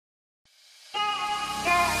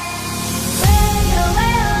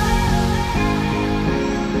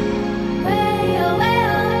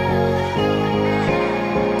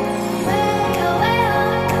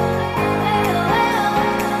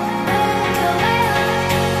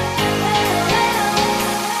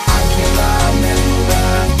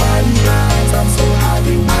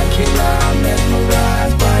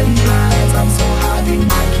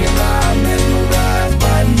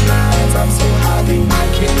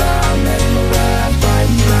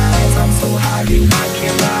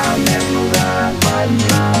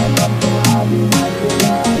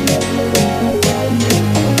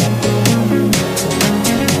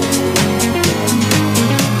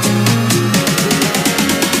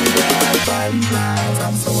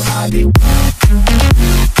Okay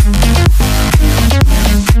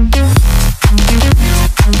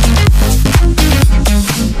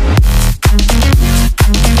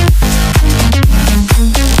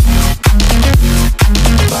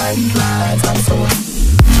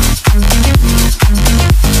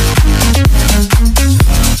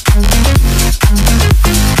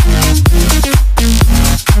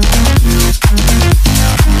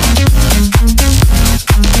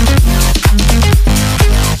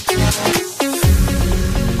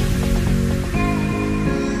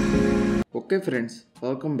friends,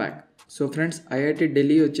 welcome back. So friends, IIT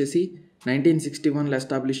Delhi వచ్చేసి 1961లో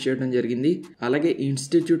establish చేయడం జరిగింది. అలాగే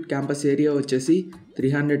ఇన్స్టిట్యూట్ క్యాంపస్ ఏరియా వచ్చేసి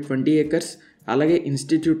 320 acres. అలాగే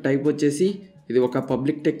ఇన్స్టిట్యూట్ టైప్ వచ్చేసి ఇది ఒక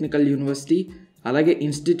పబ్లిక్ టెక్నికల్ యూనివర్సిటీ. అలాగే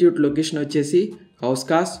ఇన్స్టిట్యూట్ లొకేషన్ వచ్చేసి హౌస్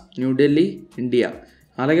ఖాస్, న్యూఢిల్లీ, ఇండియా.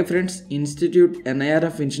 అలాగే friends, institute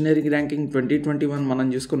NIRF engineering ranking 2021 మనం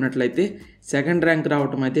చూసుకున్నట్లయితే సెకండ్ ర్యాంక్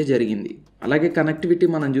రావటం అయితే జరిగింది. అలాగే కనెక్టివిటీ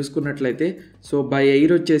మనం చూసుకున్నట్లయితే సో బై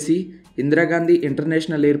ఎయిర్ వచ్చేసి ఇందిరాగాంధీ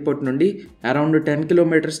ఇంటర్నేషనల్ ఎయిర్పోర్ట్ నుండి అరౌండ్ 10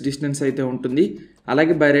 kilometers డిస్టెన్స్ అయితే ఉంటుంది.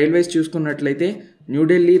 అలాగే బై రైల్వేస్ చూసుకున్నట్లయితే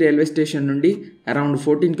న్యూఢిల్లీ రైల్వే స్టేషన్ నుండి అరౌండ్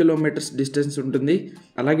 14 kilometers డిస్టెన్స్ ఉంటుంది.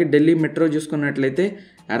 అలాగే ఢిల్లీ మెట్రో చూసుకున్నట్లయితే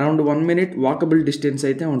అరౌండ్ 1 minute వాకబుల్ డిస్టెన్స్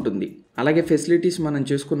అయితే ఉంటుంది. అలాగే ఫెసిలిటీస్ మనం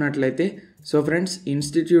చూసుకున్నట్లయితే సో ఫ్రెండ్స్,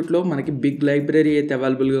 ఇన్స్టిట్యూట్లో మనకి బిగ్ లైబ్రరీ అయితే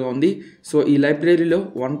అవైలబుల్గా ఉంది. సో ఈ లైబ్రరీలో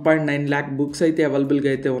 1.9 lakh బుక్స్ అయితే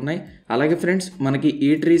అవైలబుల్గా అయితే ఉన్నాయి. అలాగే ఫ్రెండ్స్, మనకి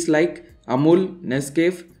eateries like Amul,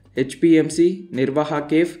 Nescafe, HPMC, నిర్వాహ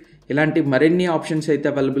cafe ఇలాంటి మరిన్ని ఆప్షన్స్ అయితే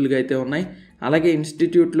అవైలబుల్గా అయితే ఉన్నాయి. అలాగే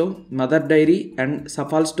ఇన్స్టిట్యూట్లో mother dairy and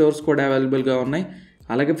Safal stores కూడా అవైలబుల్గా ఉన్నాయి.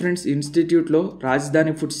 అలాగే ఫ్రెండ్స్, ఇన్స్టిట్యూట్లో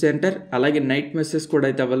రాజధాని ఫుడ్ సెంటర్ అలాగే నైట్ మెస్సెస్ కూడా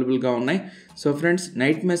అయితే అవైలబుల్గా ఉన్నాయి. సో ఫ్రెండ్స్,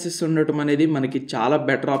 నైట్ మెస్సెస్ ఉండటం అనేది మనకి చాలా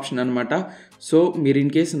బెటర్ ఆప్షన్ అనమాట. సో మీరు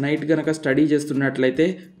ఇన్ కేస్ నైట్ కనుక స్టడీ చేస్తున్నట్లయితే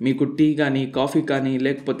మీకు టీ కానీ కాఫీ కానీ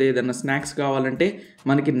లేకపోతే ఏదైనా స్నాక్స్ కావాలంటే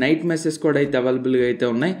మనకి నైట్ మెస్సెస్ కూడా అయితే అవైలబుల్గా అయితే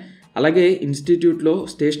ఉన్నాయి. అలాగే ఇన్స్టిట్యూట్లో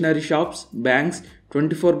stationery shops, banks,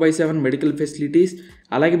 24/7 medical facilities,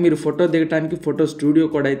 అలాగే మీరు ఫోటో దిగడానికి ఫోటో స్టూడియో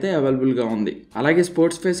కూడా అయితే అవైలబుల్గా ఉంది. అలాగే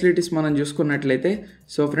స్పోర్ట్స్ ఫెసిలిటీస్ మనం చూసుకున్నట్లయితే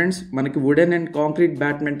సో ఫ్రెండ్స్, మనకి wooden and concrete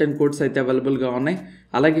badminton courts అయితే అవైలబుల్గా ఉన్నాయి.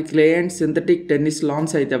 అలాగే clay and synthetic tennis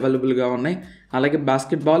lance అయితే అవైలబుల్గా ఉన్నాయి. అలాగే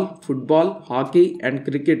basketball, football, hockey and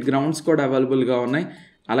cricket grounds కూడా అవైలబుల్గా ఉన్నాయి.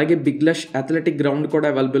 అలాగే బిగ్లష్ అథ్లెటిక్ గ్రౌండ్ కూడా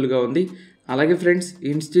అవైలబుల్గా ఉంది. అలాగే ఫ్రెండ్స్,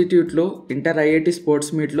 ఇన్స్టిట్యూట్లో ఇంటర్ IIT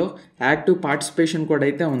స్పోర్ట్స్ మీట్లో యాక్టివ్ పార్టిసిపేషన్ కూడా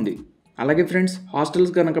అయితే ఉంది. అలాగే ఫ్రెండ్స్,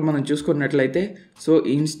 హాస్టల్స్ కనుక మనం చూసుకున్నట్లయితే సో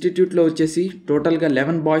ఈ ఇన్స్టిట్యూట్లో వచ్చేసి టోటల్గా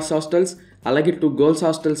 11 బాయ్స్ హాస్టల్స్ అలాగే 2 గర్ల్స్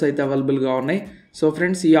హాస్టల్స్ అయితే అవైలబుల్గా ఉన్నాయి. సో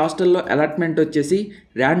ఫ్రెండ్స్, ఈ హాస్టల్లో అలాట్మెంట్ వచ్చేసి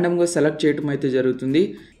ర్యాండమ్గా సెలెక్ట్ చేయడం అయితే జరుగుతుంది.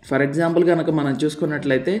 ఫర్ ఎగ్జాంపుల్ కనుక మనం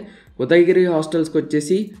చూసుకున్నట్లయితే ఉదయగిరి హాస్టల్స్కి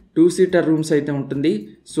వచ్చేసి 2-seater రూమ్స్ అయితే ఉంటుంది.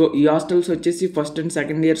 సో ఈ హాస్టల్స్ వచ్చేసి ఫస్ట్ అండ్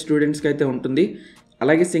సెకండ్ ఇయర్ స్టూడెంట్స్కి అయితే ఉంటుంది.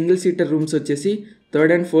 అలాగే సింగిల్-seater రూమ్స్ వచ్చేసి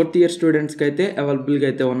థర్డ్ అండ్ ఫోర్త్ ఇయర్ స్టూడెంట్స్కి అయితే అవైలబుల్గా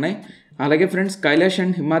అయితే ఉన్నాయి. అలాగే friends, Kailash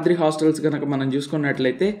and Himadri hostels కనుక మనం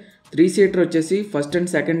చూసుకున్నట్లయితే 3-seater వచ్చేసి ఫస్ట్ అండ్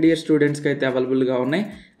సెకండ్ ఇయర్ స్టూడెంట్స్కి అయితే అవైలబుల్గా ఉన్నాయి.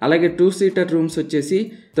 అలాగే 2-seater రూమ్స్ వచ్చేసి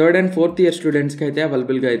థర్డ్ అండ్ ఫోర్త్ ఇయర్ స్టూడెంట్స్కి అయితే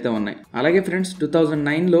అవైలబుల్గా అయితే ఉన్నాయి. అలాగే ఫ్రెండ్స్,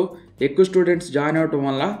 2009లో ఎక్కువ స్టూడెంట్స్ జాయిన్ అవటం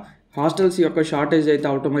వల్ల హాస్టల్స్ యొక్క షార్టేజ్ అయితే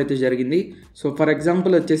అవటం అయితే జరిగింది. సో ఫర్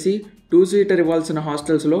ఎగ్జాంపుల్ వచ్చేసి 2-seater ఇవ్వాల్సిన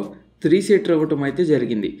హాస్టల్స్లో 3-seater ఇవ్వటం అయితే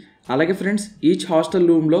జరిగింది. అలాగే ఫ్రెండ్స్, ఈచ్ హాస్టల్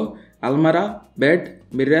రూమ్లో అల్మరా, బెడ్,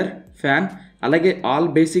 మిర్రర్, ఫ్యాన్ అలాగే ఆల్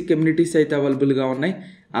బేసిక్ కమ్యూనిటీస్ అయితే అవైలబుల్గా ఉన్నాయి.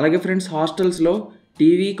 అలాగే ఫ్రెండ్స్, హాస్టల్స్లో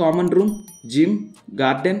TV, common room, gym,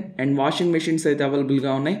 garden and washing machines అయితే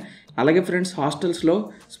అవైలబుల్గా ఉన్నాయి. అలాగే ఫ్రెండ్స్, హాస్టల్స్లో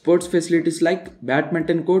sports facilities like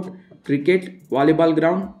badminton court, cricket, volleyball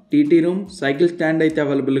ground, TT room, cycle stand అయితే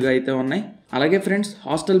అవైలబుల్గా అయితే ఉన్నాయి. అలాగే ఫ్రెండ్స్,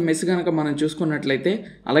 హాస్టల్ మెస్ కనుక మనం చూసుకున్నట్లయితే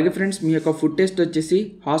అలాగే ఫ్రెండ్స్, మీ యొక్క ఫుడ్ టేస్ట్ వచ్చేసి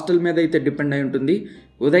హాస్టల్ మీద అయితే డిపెండ్ అయి ఉంటుంది.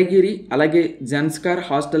 ఉదయగిరి అలాగే జన్స్కార్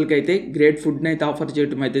హాస్టల్కి అయితే గ్రేట్ ఫుడ్ని అయితే ఆఫర్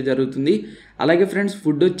చేయడం అయితే జరుగుతుంది. అలాగే ఫ్రెండ్స్,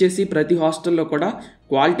 ఫుడ్ వచ్చేసి ప్రతి హాస్టల్లో కూడా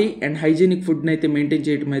క్వాలిటీ అండ్ హైజీనిక్ ఫుడ్ని అయితే మెయింటైన్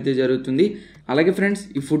చేయడం అయితే జరుగుతుంది. అలాగే ఫ్రెండ్స్,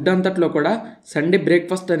 ఈ ఫుడ్ అంతట్లో కూడా సండే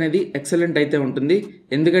బ్రేక్ఫాస్ట్ అనేది ఎక్సలెంట్ అయితే ఉంటుంది.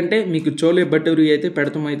 ఎందుకంటే మీకు చోలే భటూరి అయితే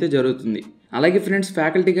పెడతాం అయితే జరుగుతుంది. అలాగే ఫ్రెండ్స్,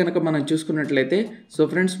 ఫ్యాకల్టీ కనుక మనం చూసుకున్నట్లయితే so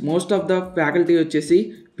friends, most of the faculty వచ్చేసి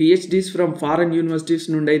PhDs ఫ్రమ్ ఫారెన్ యూనివర్సిటీస్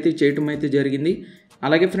నుండి అయితే చేయడం అయితే జరిగింది.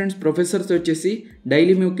 అలాగే ఫ్రెండ్స్, ప్రొఫెసర్స్ వచ్చేసి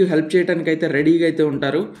డైలీ మీకు హెల్ప్ చేయడానికి అయితే రెడీగా అయితే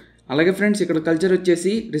ఉంటారు. అలాగే ఫ్రెండ్స్, ఇక్కడ కల్చర్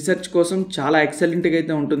వచ్చేసి రీసెర్చ్ కోసం చాలా ఎక్సలెంట్గా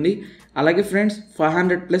అయితే ఉంటుంది. అలాగే ఫ్రెండ్స్,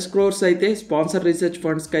 500+ crores అయితే స్పాన్సర్ రీసెర్చ్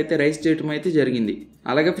ఫండ్స్కి అయితే రైజ్ చేయడం అయితే జరిగింది.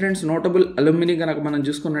 అలాగే ఫ్రెండ్స్, నోటబుల్ అలుమిని కనుక మనం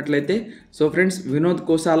చూసుకున్నట్లయితే సో ఫ్రెండ్స్, వినోద్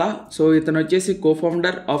కోసాలా, సో ఇతను వచ్చేసి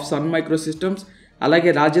co-founder of sun micro systems.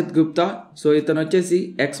 అలాగే రాజత్ గుప్తా, సో ఇతను వచ్చేసి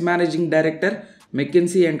X managing director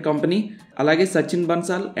McKinsey and company. అలాగే సచిన్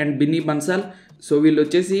బన్సాల్ అండ్ బిన్నీ బన్సాల్, సో వీళ్ళు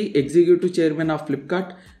వచ్చేసి ఎగ్జిక్యూటివ్ చైర్మన్ ఆఫ్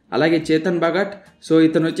ఫ్లిప్కార్ట్. అలాగే చేతన్ భగట్, సో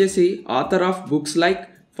ఇతను వచ్చేసి author of books like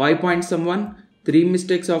 5.1 3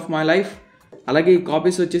 mistakes of my life. అలాగే ఈ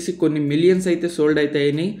కాపీస్ వచ్చేసి కొన్ని మిలియన్స్ అయితే సోల్డ్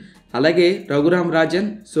అవుతాయని. అలాగే రఘురామ్ రాజన్,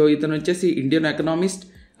 సో ఇతను వచ్చేసి ఇండియన్ ఎకనామిస్ట్.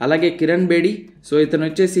 అలాగే కిరణ్ బేడి, సో ఇతను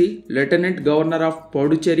వచ్చేసి లెఫ్టినెంట్ గవర్నర్ ఆఫ్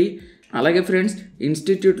పాండిచ్చేరి. అలాగే ఫ్రెండ్స్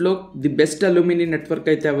ఇన్స్టిట్యూట్లో ది బెస్ట్ అల్యూమినీ నెట్వర్క్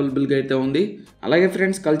అయితే అవైలబుల్గా అయితే ఉంది. అలాగే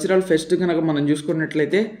ఫ్రెండ్స్ కల్చరల్ ఫెస్ట్ కనుక మనం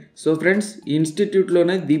చూసుకున్నట్లయితే, సో ఫ్రెండ్స్ ఈ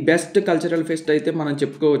ఇన్స్టిట్యూట్లోనే ది బెస్ట్ కల్చరల్ ఫెస్ట్ అయితే మనం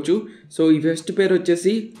చెప్పుకోవచ్చు. సో ఈ ఫెస్ట్ పేరు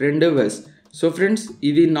వచ్చేసి రెండోవర్స్. సో ఫ్రెండ్స్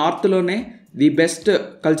ఇది నార్త్లోనే ది బెస్ట్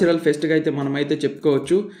కల్చరల్ ఫెస్ట్గా అయితే మనమైతే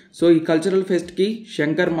చెప్పుకోవచ్చు. సో ఈ కల్చరల్ ఫెస్ట్కి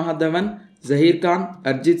శంకర్ మహాదేవన్, జహీర్ ఖాన్,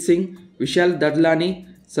 అర్జిత్ సింగ్, విశాల్ దడ్లానీ,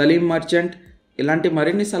 సలీం మర్చెంట్ ఇలాంటి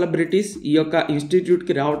మరిన్ని సెలబ్రిటీస్ ఈ యొక్క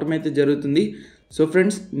ఇన్స్టిట్యూట్కి రావటం అయితే జరుగుతుంది. సో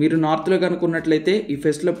ఫ్రెండ్స్ మీరు నార్త్లో కనుక్కున్నట్లయితే ఈ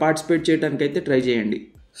ఫెస్ట్లో పార్టిసిపేట్ చేయడానికి అయితే ట్రై చేయండి.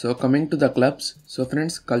 So coming to the clubs. So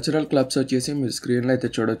friends cultural clubs వచ్చేసి మీరు స్క్రీన్లో అయితే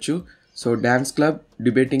చూడొచ్చు. So dance club,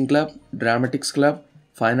 debating club, dramatics club,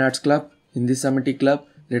 fine arts club, Hindi సమిటీ club,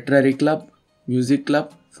 literary club, music club,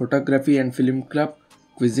 photography and film club,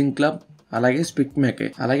 quizzing club, అలాగే spick మేకే.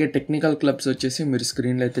 అలాగే technical clubs వచ్చేసి మీరు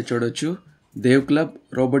స్క్రీన్లో అయితే చూడొచ్చు. Dev club,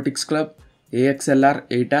 robotics club, AXLR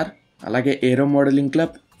 8R, అలాగే ఏరో modelling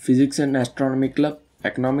club, physics and astronomy club,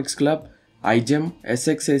 economics club, ఐజెమ్,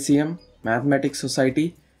 SXACM, mathematics society,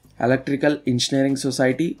 electrical engineering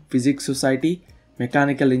society, physics society,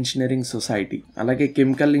 mechanical engineering society, అలాగే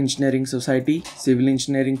chemical engineering society, civil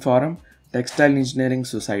engineering form, textile engineering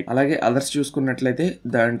society. అలాగే others చూసుకున్నట్లయితే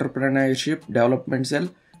the entrepreneurship development cell,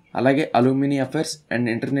 అలాగే అలూమినీ affairs and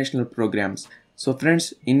international programmes. So friends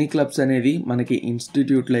ఇన్ని clubs అనేది మనకి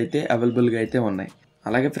ఇన్స్టిట్యూట్లో అయితే అవైలబుల్గా అయితే ఉన్నాయి.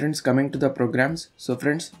 అలాగే friends coming to the programmes. So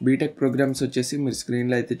friends BTech programmes వచ్చేసి మీరు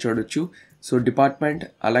స్క్రీన్లో అయితే చూడొచ్చు. సో డిపార్ట్మెంట్,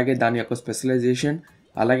 అలాగే దాని యొక్క స్పెషలైజేషన్,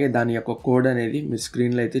 అలాగే దాని యొక్క కోడ్ అనేది మీరు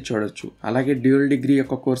స్క్రీన్లో అయితే చూడొచ్చు. అలాగే డ్యూయల్ డిగ్రీ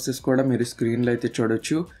యొక్క కోర్సెస్ కూడా మీరు స్క్రీన్లో అయితే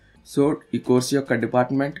చూడొచ్చు. సో ఈ కోర్స్ యొక్క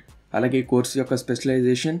డిపార్ట్మెంట్, అలాగే ఈ కోర్స్ యొక్క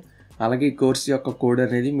స్పెషలైజేషన్, అలాగే ఈ కోర్స్ యొక్క కోడ్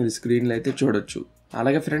అనేది మీరు స్క్రీన్లో అయితే చూడొచ్చు.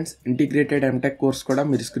 అలాగే ఫ్రెండ్స్ ఇంటిగ్రేటెడ్ ఎంటెక్ కోర్స్ కూడా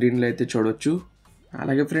మీరు స్క్రీన్లో అయితే చూడొచ్చు.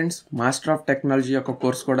 అలాగే ఫ్రెండ్స్ మాస్టర్ ఆఫ్ టెక్నాలజీ యొక్క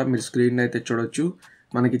కోర్స్ కూడా మీరు స్క్రీన్లో అయితే చూడొచ్చు.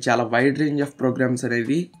 మనకి చాలా వైడ్ రేంజ్ ఆఫ్ ప్రోగ్రామ్స్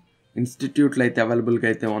అనేది ఇన్స్టిట్యూట్లో అయితే అవైలబుల్గా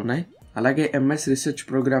అయితే ఉన్నాయి. అలాగే MS రీసెర్చ్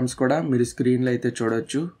ప్రోగ్రామ్స్ కూడా మీరు స్క్రీన్లో అయితే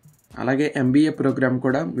చూడొచ్చు. అలాగే MBA ప్రోగ్రామ్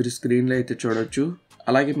కూడా మీరు స్క్రీన్లో అయితే చూడొచ్చు.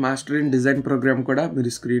 అలాగే మాస్టర్ ఇన్ డిజైన్ ప్రోగ్రామ్ కూడా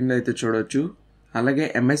మీరు స్క్రీన్లో అయితే చూడొచ్చు. అలాగే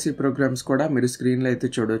MSc ప్రోగ్రామ్స్ కూడా మీరు స్క్రీన్లో అయితే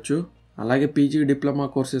చూడొచ్చు. అలాగే PG డిప్లొమా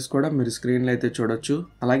కోర్సెస్ కూడా మీరు స్క్రీన్లో అయితే చూడొచ్చు.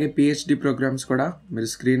 అలాగే PhD ప్రోగ్రామ్స్ కూడా మీరు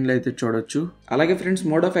స్క్రీన్లో అయితే చూడొచ్చు. అలాగే ఫ్రెండ్స్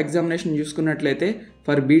మోడ్ ఆఫ్ ఎగ్జామినేషన్ చూసుకున్నట్లయితే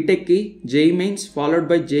for బీటెక్కి JEE mains followed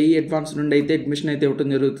by JEE advance నుండి అయితే అడ్మిషన్ అయితే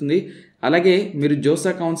ఇవ్వడం జరుగుతుంది. అలాగే మీరు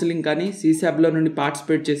జోసా కౌన్సిలింగ్ కానీ CSABలో నుండి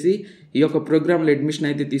పార్టిసిపేట్ చేసి ఈ యొక్క ప్రోగ్రాంలో అడ్మిషన్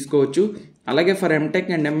అయితే తీసుకోవచ్చు. అలాగే ఫర్ MTech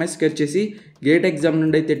అండ్ MSకి వచ్చేసి గేట్ ఎగ్జామ్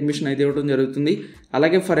నుండి అయితే అడ్మిషన్ అయితే ఇవ్వడం జరుగుతుంది.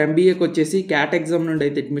 అలాగే ఫర్ MBAకి వచ్చేసి CAT ఎగ్జామ్ నుండి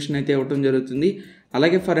అయితే అడ్మిషన్ అయితే ఇవ్వడం జరుగుతుంది.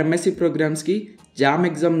 అలాగే ఫర్ MSc ప్రోగ్రామ్స్కి జామ్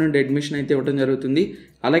ఎగ్జామ్ నుండి అడ్మిషన్ అయితే ఇవ్వడం జరుగుతుంది.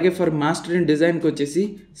 అలాగే ఫర్ మాస్టర్ ఇన్ డిజైన్కి వచ్చేసి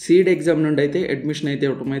CEED ఎగ్జామ్ నుండి అయితే అడ్మిషన్ అయితే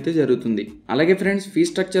ఇవ్వడం అయితే జరుగుతుంది. అలాగే ఫ్రెండ్స్ ఫీ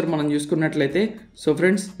స్ట్రక్చర్ మనం చూసుకున్నట్లయితే, so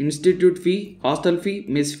friends institute fee, hostel fee,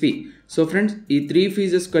 mess fee, so friends ఈ 3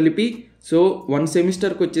 ఫీజెస్ కలిపి సో 1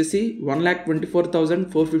 సెమిస్టర్కి వచ్చేసి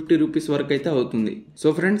 1,24,450 రూపీస్ వరకు అయితే అవుతుంది. సో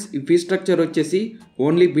ఫ్రెండ్స్ ఈ ఫీ స్ట్రక్చర్ వచ్చేసి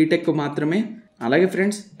ఓన్లీ బీటెక్ మాత్రమే. అలాగే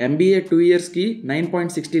ఫ్రెండ్స్ MBA 2 ఇయర్స్కి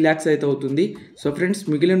 9.60 lakhs అయితే అవుతుంది. సో ఫ్రెండ్స్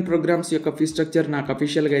మిగిలిన ప్రోగ్రామ్స్ యొక్క ఫీ స్ట్రక్చర్ నాకు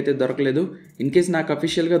అఫీషియల్గా అయితే దొరకలేదు. ఇన్ కేస్ నాకు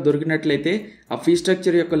అఫీషియల్గా దొరికినట్లయితే ఆ ఫీ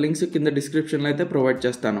స్ట్రక్చర్ యొక్క లింక్స్ కింద డిస్క్రిప్షన్లో అయితే ప్రొవైడ్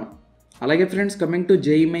చేస్తాను. అలాగే friends coming to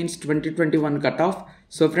JEE mains 2021 cut off.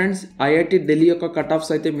 So friends IIT Delhi యొక్క కట్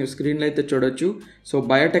ఆఫ్స్ అయితే మీరు స్క్రీన్లో అయితే చూడొచ్చు. So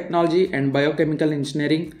biotechnology and biochemical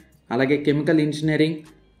engineering, అలాగే కెమికల్ ఇంజనీరింగ్,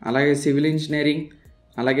 అలాగే సివిల్ ఇంజనీరింగ్,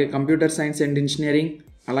 అలాగే కంప్యూటర్ సైన్స్ అండ్ ఇంజనీరింగ్,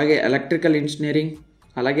 అలాగే ఎలక్ట్రికల్ ఇంజనీరింగ్,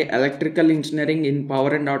 అలాగే electrical engineering in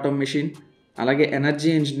power and automation, అలాగే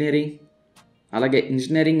ఎనర్జీ ఇంజనీరింగ్, అలాగే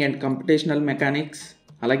ఇంజనీరింగ్ అండ్ కంప్యూటేషనల్ మెకానిక్స్,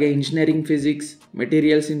 అలాగే engineering physics,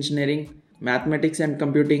 materials engineering, mathematics and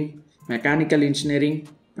computing, mechanical engineering,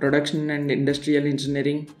 production and industrial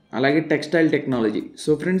engineering, అలాగే textile technology.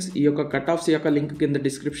 So friends ఈ యొక్క cut offs యొక్క link కింద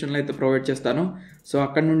డిస్క్రిప్షన్లో అయితే ప్రొవైడ్ చేస్తాను. సో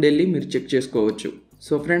అక్కడ నుండి వెళ్ళి మీరు చెక్ చేసుకోవచ్చు.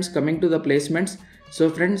 So friends coming to the placements. So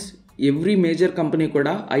friends every major company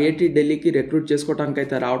కూడా IIT ఢిల్లీకి రిక్రూట్ చేసుకోవడానికి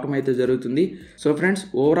అయితే రావడం అయితే జరుగుతుంది. సో ఫ్రెండ్స్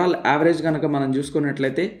ఓవరాల్ యావరేజ్ కనుక మనం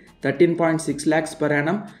చూసుకున్నట్లయితే 13.6 lakhs per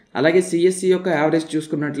annum. అలాగే CSC యొక్క యావరేజ్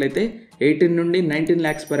చూసుకున్నట్లయితే 18 నుండి 19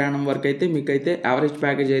 lakhs per annum వరకు అయితే మీకైతే యావరేజ్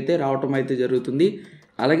ప్యాకేజ్ అయితే రావడం అయితే జరుగుతుంది.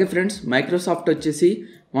 అలాగే ఫ్రెండ్స్ మైక్రోసాఫ్ట్ వచ్చేసి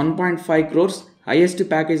 1.5 crores హైయెస్ట్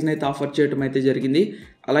ప్యాకేజ్ని అయితే ఆఫర్ చేయడం అయితే జరిగింది.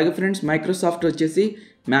 అలాగే ఫ్రెండ్స్ మైక్రోసాఫ్ట్ వచ్చేసి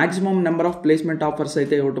maximum number of placement offers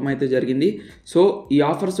అయితే ఇవ్వడం అయితే జరిగింది. సో ఈ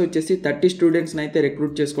ఆఫర్స్ వచ్చేసి 30 స్టూడెంట్స్ని అయితే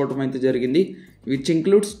రిక్రూట్ చేసుకోవడం అయితే జరిగింది. Which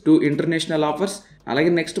includes 2 international offers.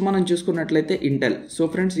 అలాగే నెక్స్ట్ మనం చూసుకున్నట్లయితే ఇంటెల్. సో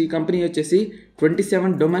ఫ్రెండ్స్ ఈ కంపెనీ వచ్చేసి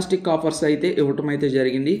 27 డొమెస్టిక్ ఆఫర్స్ అయితే ఇవ్వటం అయితే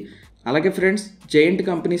జరిగింది. అలాగే friends giant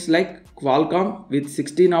companies like Qualcomm with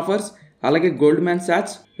 16 offers, అలాగే Goldman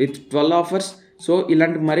socks with 12 offers. So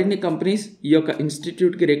ఇలాంటి మరిన్ని కంపెనీస్ ఈ యొక్క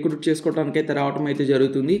ఇన్స్టిట్యూట్కి రిక్రూట్ చేసుకోవడానికి అయితే రావడం అయితే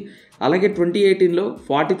జరుగుతుంది. అలాగే 2018లో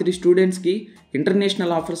 43 స్టూడెంట్స్కి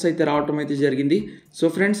ఇంటర్నేషనల్ ఆఫర్స్ అయితే రావడం అయితే జరిగింది. So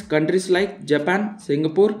friends countries like Japan,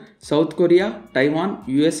 Singapore, south Korea, Taiwan,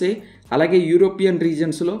 USA, అలాగే యూరోపియన్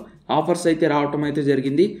రీజన్స్లో ఆఫర్స్ అయితే రావటం అయితే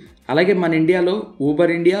జరిగింది. అలాగే మన ఇండియాలో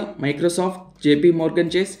Uber India, Microsoft, JP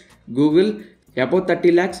Morgan చేస్, గూగుల్ అబౌవ్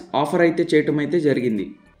 30 lakhs ఆఫర్ అయితే చేయటం అయితే జరిగింది.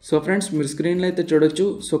 సో ఫ్రెండ్స్ మీరు స్క్రీన్లో అయితే చూడొచ్చు.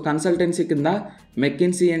 సో కన్సల్టెన్సీ కింద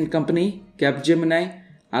మెక్కిన్సీ అండ్ కంపెనీ, క్యాప్జెమినై,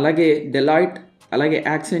 అలాగే డెలాయిట్, అలాగే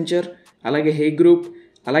యాక్సెంచర్, అలాగే హే గ్రూప్,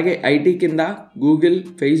 అలాగే ఐటీ కింద Google,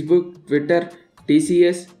 Facebook, Twitter,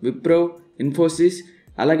 TCS, Wipro, Infosys,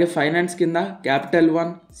 అలాగే ఫైనాన్స్ కింద capital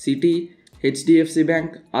one, city, HDFC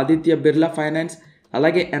bank, Aditya Birla finance,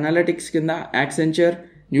 అలాగే అనలిటిక్స్ కింద యాక్సెంచర్,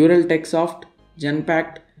 న్యూరల్ టెక్సాఫ్ట్,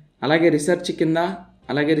 జెన్పాక్ట్, అలాగే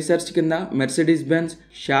రీసెర్చ్ కింద మెర్సిడీస్ బెంజ్,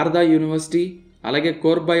 శారదా యూనివర్సిటీ, అలాగే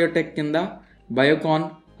కోర్ బయోటెక్ కింద బయోకాన్,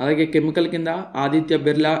 అలాగే కెమికల్ కింద ఆదిత్య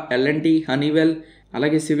బిర్లా, L&T, హనీవెల్,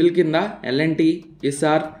 అలాగే సివిల్ కింద L&T,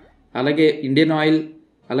 ఎస్ఆర్, అలాగే ఇండియన్ ఆయిల్,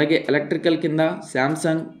 అలాగే ఎలక్ట్రికల్ కింద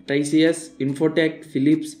శాంసంగ్, TCS, ఇన్ఫోటెక్,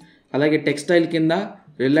 ఫిలిప్స్, అలాగే టెక్స్టైల్ కింద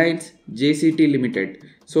Reliance, JCT limited.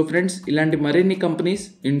 So friends ఇలాంటి మరిన్ని కంపెనీస్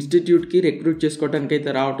ఇన్స్టిట్యూట్కి రిక్రూట్ చేసుకోవడానికి అయితే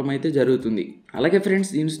రావటం అయితే జరుగుతుంది. అలాగే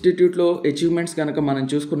ఫ్రెండ్స్ ఇన్స్టిట్యూట్లో అచీవ్మెంట్స్ కనుక మనం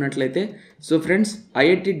చూసుకున్నట్లయితే, సో ఫ్రెండ్స్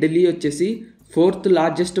IIT ఢిల్లీ వచ్చేసి 4th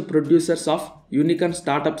largest producers of unicorn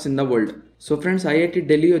startups in the world. So friends IIT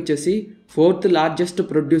Delhi వచ్చేసి 4th largest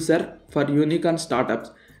producer for unicorn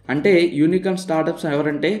startups. అంటే యూనికార్న్ స్టార్టప్స్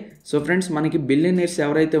ఎవరంటే, సో ఫ్రెండ్స్ మనకి బిలియనీర్స్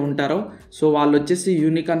ఎవరైతే ఉంటారో సో వాళ్ళు వచ్చేసి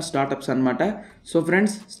యూనికార్న్ స్టార్టప్స్ అనమాట. So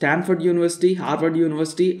friends Stanford university, Harvard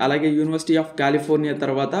university, అలాగే యూనివర్సిటీ ఆఫ్ కాలిఫోర్నియా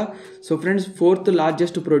తర్వాత so friends 4th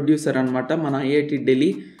largest producer అనమాట మన IIT ఢిల్లీ.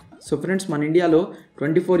 సో ఫ్రెండ్స్ మన ఇండియాలో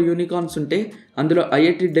 24 యూనికార్న్స్ ఉంటే అందులో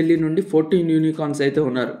IIT ఢిల్లీ నుండి 14 యూనికార్న్స్ అయితే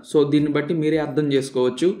ఉన్నారు. సో దీన్ని బట్టి మీరే అర్థం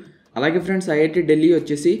చేసుకోవచ్చు. అలాగే ఫ్రెండ్స్ IIT ఢిల్లీ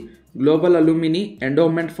వచ్చేసి గ్లోబల్ అలూమినీ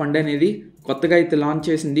ఎండోమెంట్ ఫండ్ అనేది కొత్తగా అయితే లాంచ్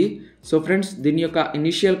చేసింది. సో ఫ్రెండ్స్ దీని యొక్క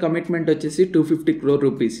ఇనిషియల్ కమిట్మెంట్ వచ్చేసి 250 crore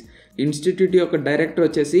రూపీస్. ఇన్స్టిట్యూట్ యొక్క డైరెక్టర్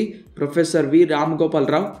వచ్చేసి professor V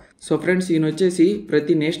Ramagopalarao. So friends ఈయన వచ్చేసి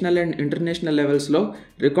ప్రతి నేషనల్ అండ్ ఇంటర్నేషనల్ లెవెల్స్లో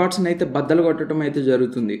రికార్డ్స్ని అయితే బద్దలు కొట్టడం అయితే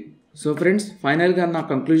జరుగుతుంది. సో ఫ్రెండ్స్ ఫైనల్గా నా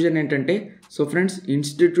కంక్లూజన్ ఏంటంటే, సో ఫ్రెండ్స్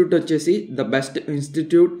ఇన్స్టిట్యూట్ వచ్చేసి the best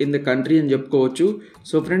institute in the country అని చెప్పుకోవచ్చు.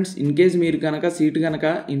 సో ఫ్రెండ్స్ ఇన్ కేస్ మీరు కనుక సీట్ కనుక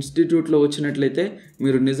ఇన్స్టిట్యూట్లో వచ్చినట్లయితే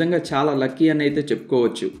మీరు నిజంగా చాలా లక్కీ అని అయితే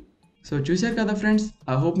చెప్పుకోవచ్చు. సో చూశారు కదా ఫ్రెండ్స్,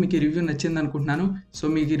 ఐ హోప్ మీకు ఈ రివ్యూ నచ్చింది అనుకుంటున్నాను. సో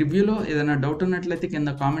మీకు ఈ రివ్యూలో ఏదైనా డౌట్ ఉన్నట్లయితే కింద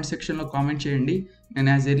కామెంట్ సెక్షన్లో కామెంట్ చేయండి. నేను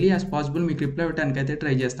యాజ్ ఎర్లీ యాజ్ పాసిబుల్ మీకు రిప్లై ఇవ్వడానికి అయితే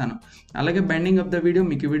ట్రై చేస్తాను. అలాగే బైండింగ్ ఆఫ్ ద వీడియో,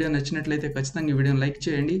 మీకు ఈ వీడియో నచ్చినట్లయితే ఖచ్చితంగా ఈ వీడియోని లైక్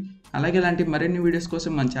చేయండి. అలాగే ఇలాంటి మరిన్ని వీడియోస్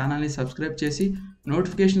కోసం మన ఛానల్ని సబ్స్క్రైబ్ చేసి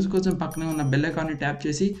నోటిఫికేషన్స్ కోసం పక్కనే ఉన్న బెల్ ఐకాన్ని ట్యాప్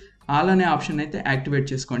చేసి ఆల్ అనే ఆప్షన్ అయితే యాక్టివేట్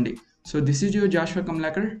చేసుకోండి. So this is your Jashuva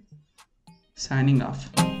Kamlakar signing off.